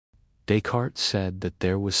Descartes said that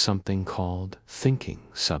there was something called thinking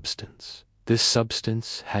substance. This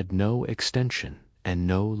substance had no extension and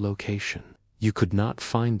no location. You could not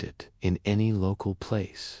find it in any local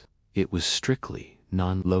place. It was strictly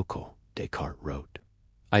non-local, Descartes wrote.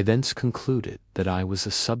 I thence concluded that I was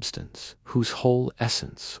a substance whose whole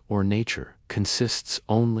essence or nature consists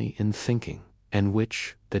only in thinking, and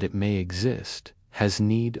which, that it may exist, has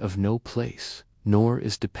need of no place, nor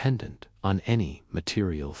is dependent on any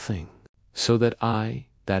material thing. So that I,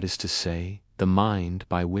 that is to say, the mind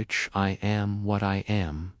by which I am what I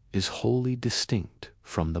am, is wholly distinct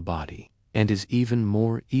from the body, and is even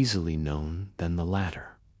more easily known than the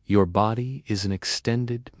latter. Your body is an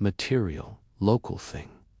extended, material, local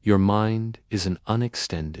thing. Your mind is an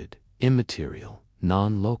unextended, immaterial,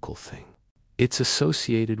 non-local thing. It's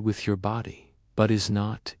associated with your body, but is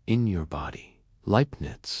not in your body.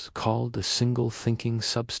 Leibniz called a single thinking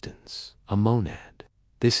substance a monad.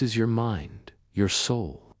 This is your mind, your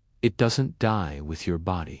soul. It doesn't die with your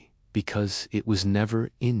body, because it was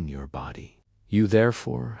never in your body. You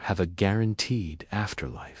therefore have a guaranteed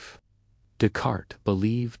afterlife. Descartes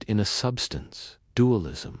believed in a substance,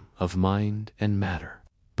 dualism of mind and matter,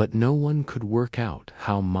 but no one could work out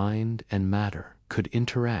how mind and matter could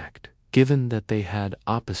interact, given that they had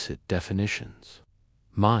opposite definitions.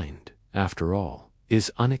 Mind, after all,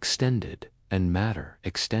 is unextended and matter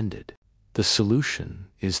extended. The solution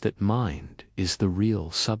is that mind is the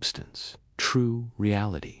real substance, true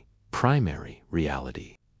reality, primary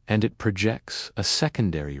reality, and it projects a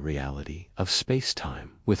secondary reality of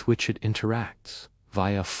space-time with which it interacts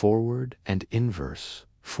via forward and inverse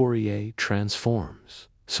Fourier transforms.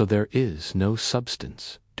 So there is no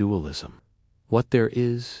substance dualism. What there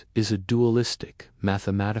is a dualistic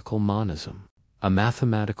mathematical monism, a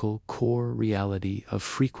mathematical core reality of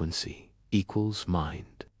frequency equals mind.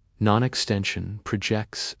 Non-extension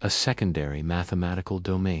projects a secondary mathematical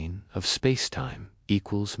domain of space-time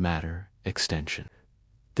equals matter extension.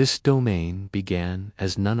 This domain began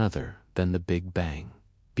as none other than the Big Bang.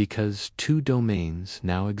 Because two domains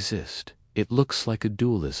now exist, it looks like a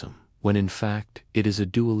dualism, when in fact it is a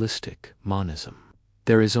dualistic monism.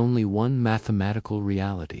 There is only one mathematical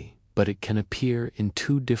reality, but it can appear in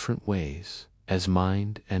two different ways, as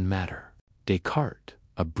mind and matter. Descartes,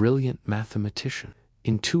 a brilliant mathematician,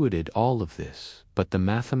 intuited all of this, but the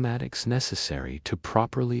mathematics necessary to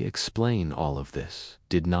properly explain all of this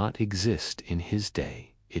did not exist in his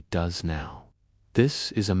day. It does now.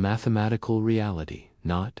 This is a mathematical reality,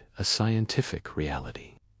 not a scientific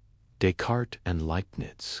reality. Descartes and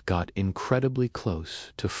Leibniz got incredibly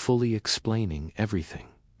close to fully explaining everything,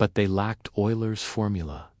 but they lacked Euler's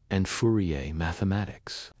formula and Fourier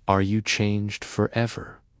mathematics. Are you changed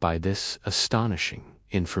forever by this astonishing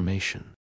information?